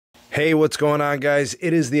Hey, what's going on, guys?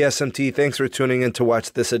 It is the SMT. Thanks for tuning in to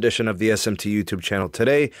watch this edition of the SMT YouTube channel.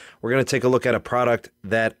 Today, we're going to take a look at a product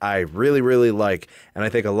that I really like, and I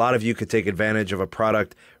think a lot of you could take advantage of a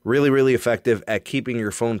product really effective at keeping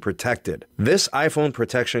your phone protected. This iPhone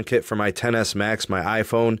protection kit for my XS Max, my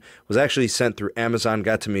iPhone, was actually sent through Amazon,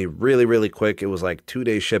 got to me really quick. It was like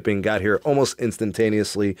 2-day shipping, got here almost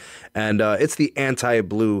instantaneously, and it's the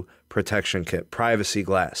anti-blue protection kit, Privacy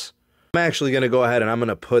Glass. I'm actually going to go ahead and I'm going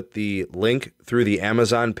to put the link through the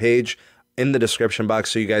Amazon page in the description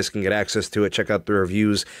box so you guys can get access to it, check out the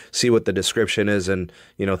reviews, see what the description is, and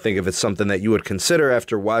think if it's something that you would consider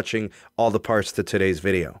after watching all the parts to today's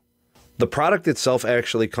video. The product itself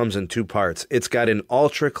actually comes in two parts. It's got an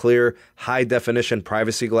ultra clear, high definition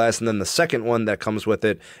privacy glass, and then the second one that comes with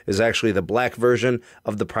it is actually the black version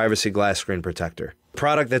of the privacy glass screen protector. The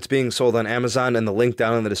product that's being sold on Amazon, and the link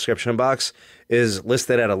down in the description box, is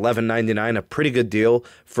listed at $11.99, a pretty good deal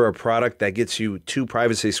for a product that gets you two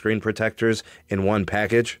privacy screen protectors in one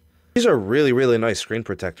package. These are really nice screen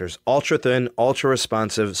protectors. Ultra thin, ultra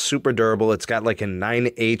responsive, super durable. It's got like a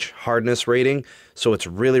 9H hardness rating, so it's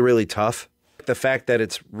really tough. The fact that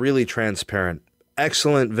it's really transparent,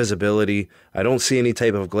 excellent visibility. I don't see any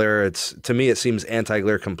type of glare. To me, it seems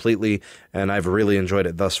anti-glare completely, and I've really enjoyed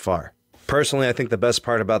it thus far. Personally, I think the best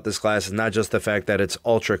part about this glass is not just the fact that it's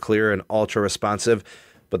ultra clear and ultra responsive,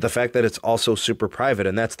 but the fact that it's also super private,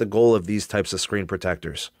 and that's the goal of these types of screen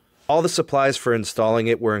protectors. All the supplies for installing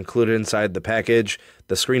it were included inside the package,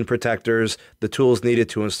 the screen protectors, the tools needed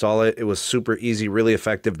to install it. It was super easy, really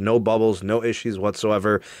effective, no bubbles, no issues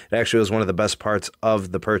whatsoever. It actually was one of the best parts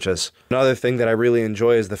of the purchase. Another thing that I really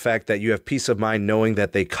enjoy is the fact that you have peace of mind knowing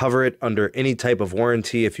that they cover it under any type of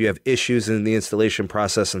warranty. If you have issues in the installation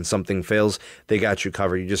process and something fails, they got you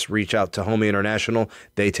covered. You just reach out to Homy International,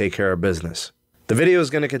 they take care of business. The video is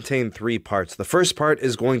going to contain 3 parts. The first part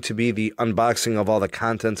is going to be the unboxing of all the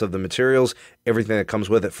contents of the materials, everything that comes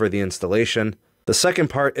with it for the installation. The second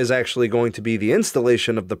part is actually going to be the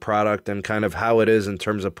installation of the product and kind of how it is in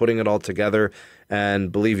terms of putting it all together.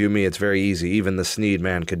 And believe you me, it's very easy. Even the Sneed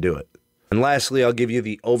man could do it. And lastly, I'll give you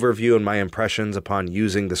the overview and my impressions upon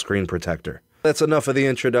using the screen protector. That's enough of the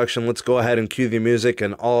introduction. Let's go ahead and cue the music,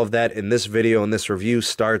 and all of that in this video and this review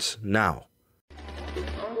starts now.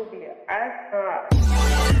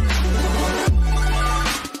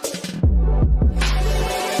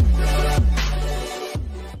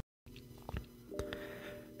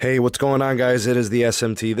 Hey, what's going on, guys? It is the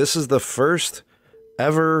SMT. This is the first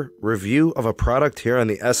ever review of a product here on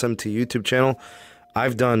the SMT YouTube channel.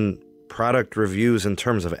 I've done product reviews in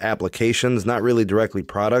terms of applications, not really directly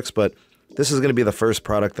products, but this is going to be the first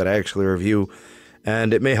product that I actually review,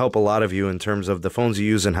 and it may help a lot of you in terms of the phones you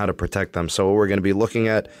use and how to protect them. So what we're going to be looking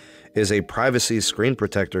at is a privacy screen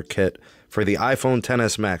protector kit for the iPhone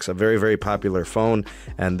XS Max, a very popular phone,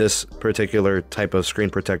 and this particular type of screen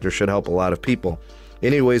protector should help a lot of people.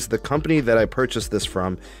 Anyways, the company that I purchased this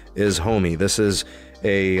from is Homy. This is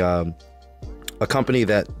a company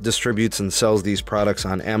that distributes and sells these products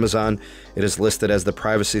on Amazon. It is listed as the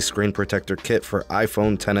Privacy Screen Protector Kit for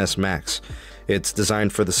iPhone XS Max. It's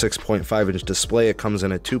designed for the 6.5-inch display. It comes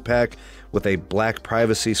in a 2-pack with a black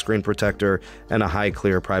privacy screen protector and a high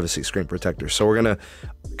clear privacy screen protector. So we're going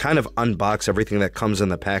to kind of unbox everything that comes in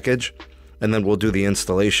the package, and then we'll do the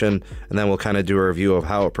installation, and then we'll kind of do a review of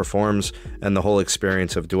how it performs and the whole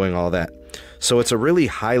experience of doing all that. So it's a really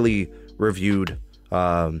highly reviewed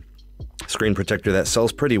screen protector that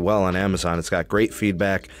sells pretty well on Amazon. It's got great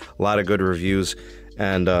feedback, a lot of good reviews,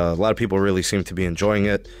 and a lot of people really seem to be enjoying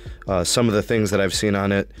it. Some of the things that I've seen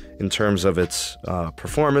on it in terms of its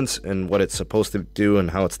performance and what it's supposed to do and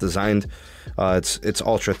how it's designed, it's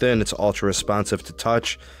ultra thin, it's ultra responsive to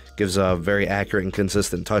touch, gives a very accurate and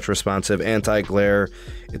consistent touch responsive, anti-glare.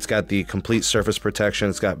 It's got the complete surface protection.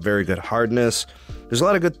 It's got very good hardness. There's a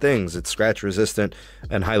lot of good things. It's scratch resistant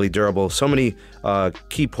and highly durable. So many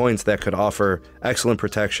key points that could offer excellent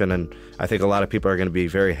protection, and I think a lot of people are going to be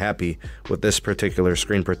very happy with this particular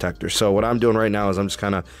screen protector. So what I'm doing right now is I'm just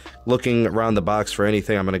kind of looking around the box for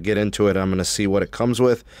anything. I'm going to get into it. I'm going to see what it comes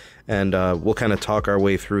with, and we'll kind of talk our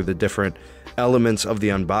way through the different elements of the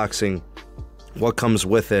unboxing, what comes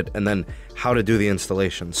with it, and then how to do the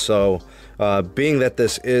installation. So being that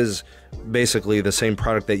this is basically the same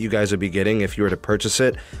product that you guys would be getting if you were to purchase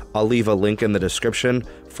it, I'll leave a link in the description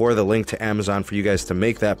for the link to Amazon for you guys to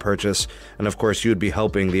make that purchase, and of course you would be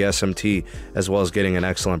helping the SMT as well as getting an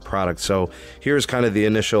excellent product. So here's kind of the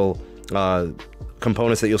initial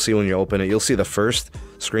components that you'll see when you open it. You'll see the first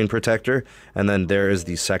screen protector, and then there is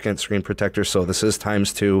the second screen protector. So this is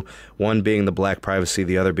 ×2, one being the black privacy,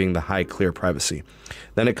 the other being the high clear privacy.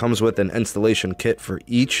 Then it comes with an installation kit for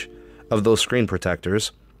each of those screen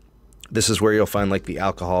protectors. This is where you'll find like the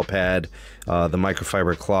alcohol pad, the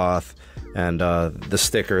microfiber cloth, and the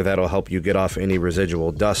sticker that'll help you get off any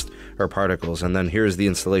residual dust or particles. And then here's the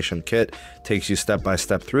installation kit. Takes you step by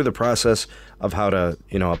step through the process of how to,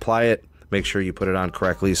 apply it. Make sure you put it on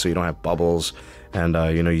correctly so you don't have bubbles, and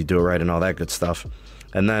you do it right and all that good stuff.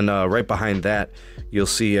 And then right behind that, you'll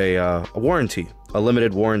see a warranty, a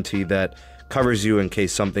limited warranty that covers you in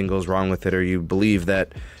case something goes wrong with it, or you believe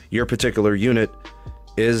that your particular unit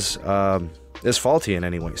is faulty in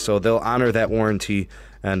any way. So they'll honor that warranty,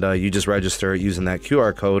 and you just register it using that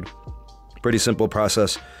QR code. Pretty simple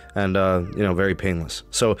process, and very painless.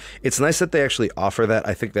 So it's nice that they actually offer that.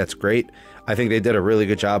 I think that's great. I think they did a really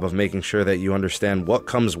good job of making sure that you understand what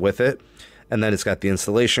comes with it. And then it's got the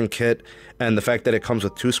installation kit, and the fact that it comes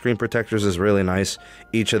with 2 screen protectors is really nice.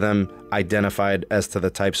 Each of them identified as to the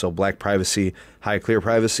type, so black privacy, high clear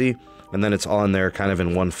privacy, and then it's all in there kind of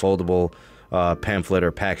in one foldable pamphlet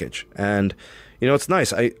or package. And it's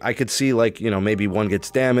nice. I could see, like, maybe one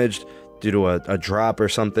gets damaged due to a drop or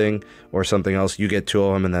something else. You get 2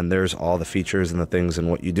 of them, and then there's all the features and the things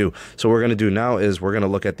and what you do. So what we're going to do now is we're going to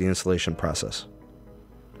look at the installation process.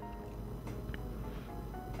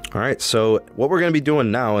 All right, so what we're going to be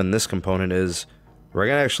doing now in this component is we're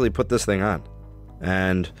going to actually put this thing on.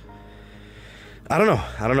 And I don't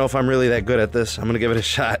know if I'm really that good at this. I'm going to give it a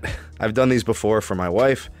shot. I've done these before for my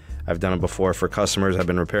wife. I've done it before for customers. I've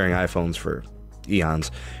been repairing iPhones for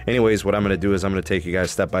eons. Anyways, what I'm going to do is I'm going to take you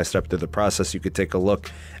guys step by step through the process. You could take a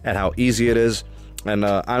look at how easy it is. And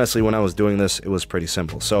honestly, when I was doing this, it was pretty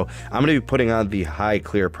simple. So I'm going to be putting on the high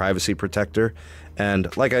clear privacy protector.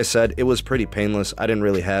 And like I said, it was pretty painless. I didn't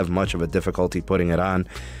really have much of a difficulty putting it on.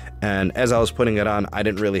 And as I was putting it on, I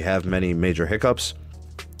didn't really have many major hiccups.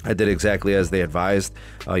 I did exactly as they advised.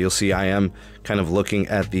 You'll see I am kind of looking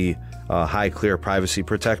at the high clear privacy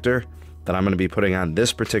protector that I'm going to be putting on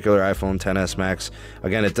this particular iPhone XS Max.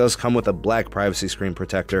 Again, it does come with a black privacy screen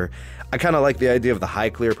protector. I kind of like the idea of the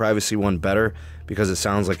high clear privacy one better because it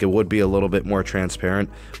sounds like it would be a little bit more transparent,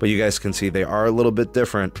 but you guys can see they are a little bit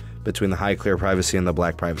different between the high clear privacy and the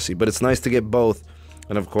black privacy. But it's nice to get both,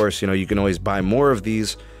 and of course, you can always buy more of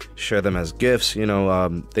these, share them as gifts.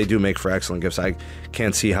 They do make for excellent gifts. I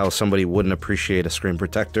can't see how somebody wouldn't appreciate a screen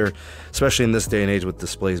protector, especially in this day and age with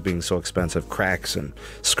displays being so expensive. Cracks and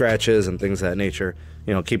scratches and things of that nature,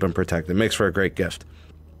 keep them protected. It makes for a great gift.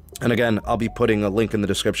 And again, I'll be putting a link in the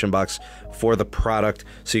description box for the product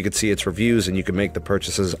so you can see its reviews and you can make the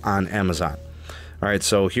purchases on Amazon. All right,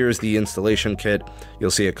 so here's the installation kit.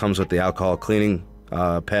 You'll see it comes with the alcohol cleaning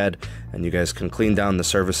pad, and you guys can clean down the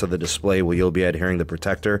surface of the display where you'll be adhering the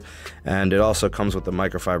protector. And it also comes with the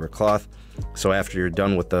microfiber cloth. So after you're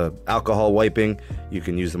done with the alcohol wiping, you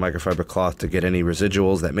can use the microfiber cloth to get any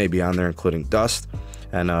residuals that may be on there, including dust.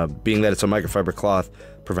 And being that it's a microfiber cloth,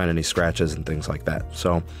 prevent any scratches and things like that.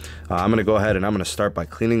 So I'm going to go ahead and I'm going to start by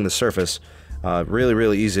cleaning the surface.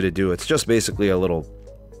 Really easy to do. It's just basically a little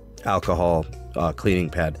alcohol cleaning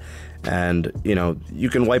pad, and you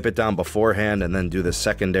can wipe it down beforehand and then do this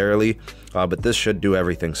secondarily, but this should do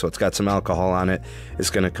everything. So it's got some alcohol on it. It's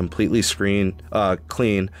going to completely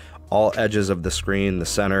clean all edges of the screen, the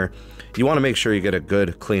center. You want to make sure you get a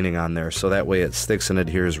good cleaning on there so that way it sticks and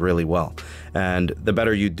adheres really well. And the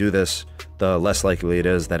better you do this, the less likely it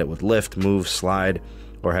is that it would lift, move, slide,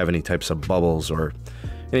 or have any types of bubbles or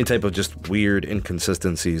any type of just weird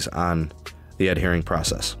inconsistencies on the adhering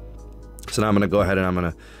process. So now I'm going to go ahead and I'm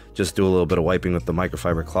going to just do a little bit of wiping with the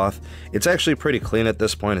microfiber cloth. It's actually pretty clean at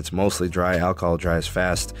this point. It's mostly dry. Alcohol dries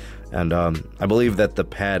fast. And I believe that the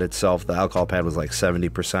pad itself, the alcohol pad, was like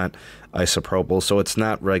 70% isopropyl. So it's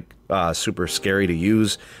not like super scary to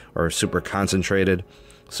use or super concentrated.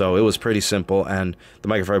 So it was pretty simple, and the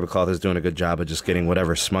microfiber cloth is doing a good job of just getting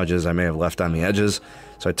whatever smudges I may have left on the edges.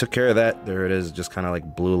 So I took care of that. There it is, just kind of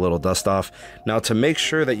like blew a little dust off. Now, to make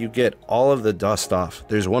sure that you get all of the dust off,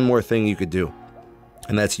 there's one more thing you could do,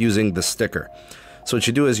 and that's using the sticker. So what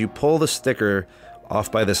you do is you pull the sticker off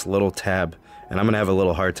by this little tab, and I'm going to have a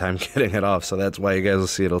little hard time getting it off, so that's why you guys will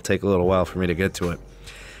see it'll take a little while for me to get to it.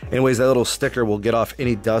 Anyways, that little sticker will get off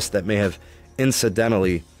any dust that may have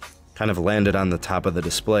incidentally kind of landed on the top of the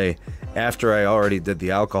display after I already did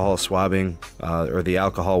the alcohol swabbing or the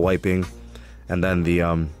alcohol wiping and then the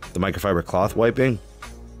microfiber cloth wiping.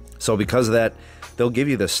 So because of that, they'll give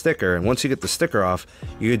you the sticker, and once you get the sticker off,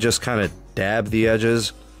 you just kind of dab the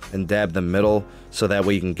edges and dab the middle so that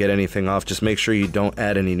way you can get anything off. Just make sure you don't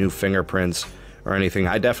add any new fingerprints or anything.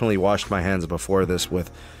 I definitely washed my hands before this with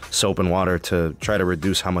soap and water to try to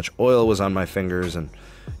reduce how much oil was on my fingers, and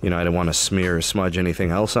I didn't want to smear or smudge anything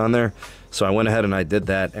else on there. So I went ahead and I did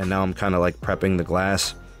that, and now I'm kind of like prepping the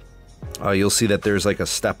glass you'll see that there's like a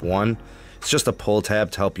step 1. It's just a pull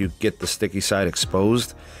tab to help you get the sticky side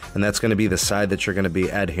exposed, and that's going to be the side that you're going to be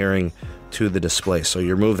adhering to the display. So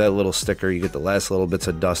you remove that little sticker, you get the last little bits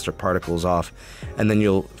of dust or particles off, and then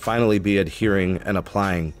you'll finally be adhering and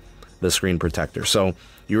applying the screen protector. So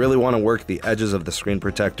you really want to work the edges of the screen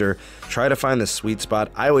protector. Try to find the sweet spot.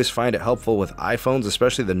 I always find it helpful with iPhones,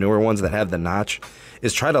 especially the newer ones that have the notch,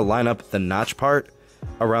 is try to line up the notch part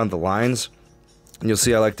around the lines. And you'll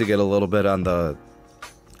see I like to get a little bit on the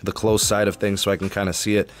close side of things so I can kind of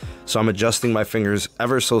see it. So I'm adjusting my fingers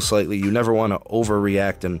ever so slightly. You never want to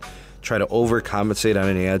overreact and try to overcompensate on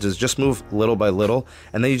any edges. Just move little by little,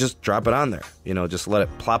 and then you just drop it on there. You know, just let it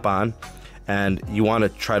plop on, and you want to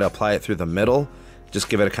try to apply it through the middle. Just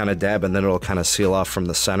give it a kind of dab, and then it'll kind of seal off from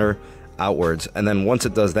the center outwards. And then once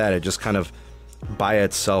it does that, it just kind of by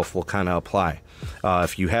itself will kind of apply.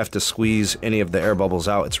 If you have to squeeze any of the air bubbles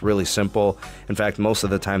out, it's really simple. In fact, most of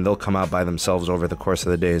the time they'll come out by themselves over the course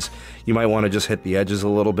of the days. You might want to just hit the edges a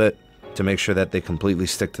little bit to make sure that they completely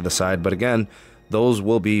stick to the side. But again, those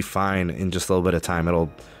will be fine in just a little bit of time.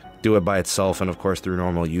 It'll do it by itself, and of course through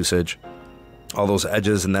normal usage. All those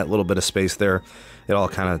edges and that little bit of space there, it all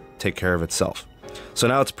kind of take care of itself. So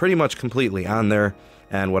now it's pretty much completely on there,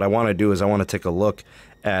 and what I want to do is I want to take a look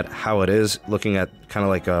at how it is, looking at kind of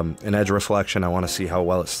like an edge reflection. I want to see how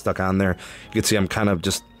well it's stuck on there. You can see I'm kind of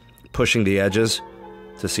just pushing the edges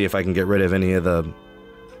to see if I can get rid of any of the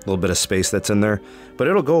little bit of space that's in there, but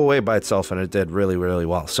it'll go away by itself, and it did really, really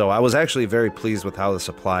well. So I was actually very pleased with how this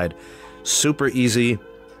applied. Super easy.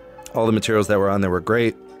 All the materials that were on there were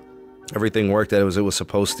great. Everything worked as it was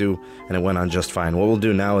supposed to, and it went on just fine. What we'll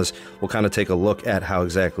do now is we'll kind of take a look at how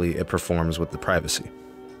exactly it performs with the privacy.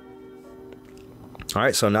 All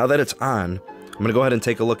right, so now that it's on, I'm going to go ahead and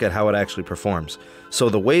take a look at how it actually performs. So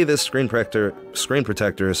the way this screen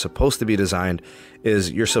protector is supposed to be designed is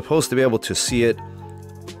you're supposed to be able to see it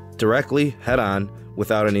directly head on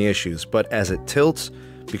without any issues. But as it tilts,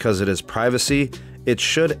 because it is privacy, it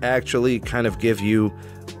should actually kind of give you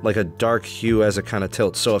like a dark hue as it kind of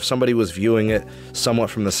tilts. So if somebody was viewing it somewhat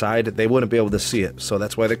from the side, they wouldn't be able to see it. So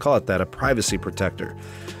that's why they call it that, a privacy protector.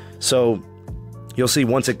 So you'll see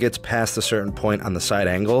once it gets past a certain point on the side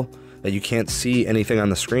angle that you can't see anything on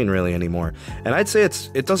the screen really anymore. And I'd say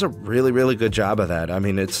it does a really, really good job of that. I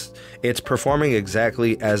mean, it's performing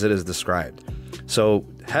exactly as it is described. So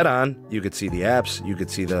head on, you could see the apps, you could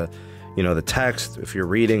see the text. If you're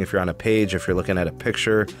reading, if you're on a page, if you're looking at a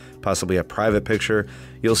picture, possibly a private picture,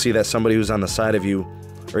 you'll see that somebody who's on the side of you,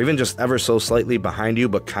 or even just ever so slightly behind you,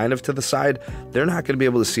 but kind of to the side, they're not going to be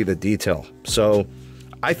able to see the detail. So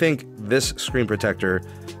I think this screen protector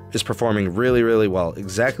is performing really, really well.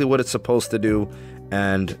 Exactly what it's supposed to do,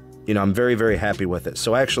 and I'm very, very happy with it.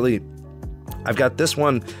 So actually, I've got this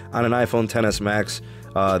one on an iPhone XS Max.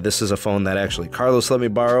 This is a phone that actually Carlos let me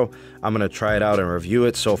borrow. I'm going to try it out and review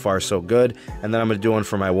it. So far, so good. And then I'm going to do one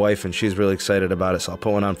for my wife, and she's really excited about it, so I'll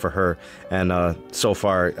put one on for her. And so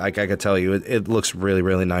far, I could tell you, it looks really,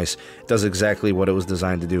 really nice. It does exactly what it was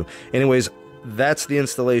designed to do. Anyways, that's the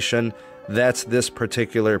installation. That's this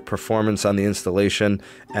particular performance on the installation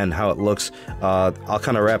and how it looks. I'll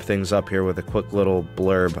kind of wrap things up here with a quick little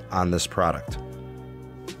blurb on this product.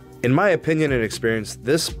 In my opinion and experience,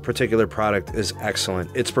 this particular product is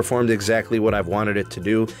excellent. It's performed exactly what I've wanted it to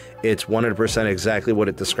do. It's 100% exactly what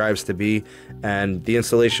it describes to be, and the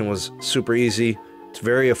installation was super easy. It's a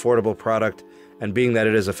very affordable product, and being that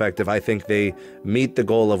it is effective, I think they meet the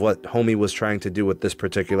goal of what Homy was trying to do with this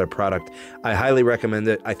particular product. I highly recommend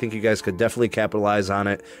it. I think you guys could definitely capitalize on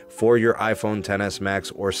it for your iPhone XS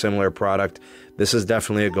Max or similar product. This is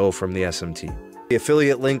definitely a go from the SMT. The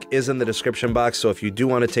affiliate link is in the description box, so if you do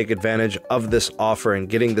want to take advantage of this offer and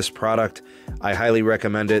getting this product, I highly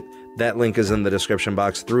recommend it. That link is in the description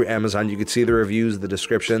box through Amazon. You can see the reviews, the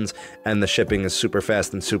descriptions, and the shipping is super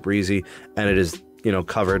fast and super easy, and it is,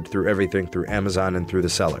 covered through everything through Amazon and through the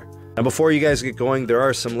seller. Now, before you guys get going, there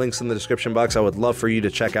are some links in the description box I would love for you to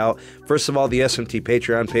check out. First of all, the SMT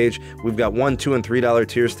Patreon page. We've got $1, $2, and $3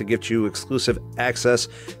 tiers to give you exclusive access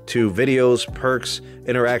to videos, perks,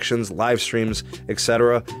 interactions, live streams,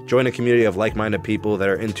 etc. Join a community of like-minded people that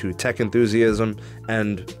are into tech enthusiasm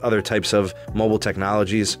and other types of mobile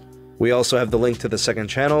technologies. We also have the link to the second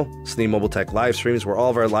channel, Sneed Mobile Tech live streams, where all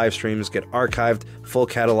of our live streams get archived, full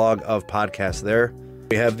catalog of podcasts there.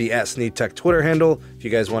 We have the @SneedTech Twitter handle if you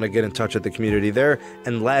guys want to get in touch with the community there.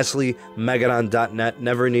 And lastly, Megadon.net.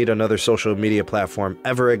 Never need another social media platform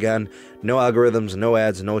ever again. No algorithms, no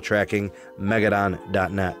ads, no tracking.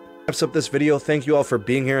 Megadon.net. Wraps up this video. Thank you all for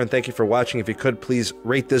being here, and thank you for watching. If you could, please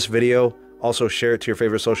rate this video Also share it to your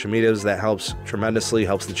favorite social medias. That helps tremendously,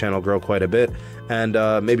 helps the channel grow quite a bit. And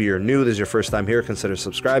maybe you're new, this is your first time here, consider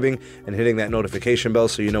subscribing and hitting that notification bell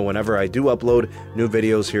so you know whenever I do upload new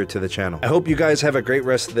videos here to the channel. I hope you guys have a great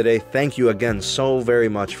rest of the day. Thank you again so very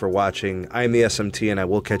much for watching. I'm the SMT, and I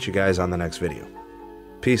will catch you guys on the next video.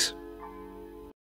 Peace.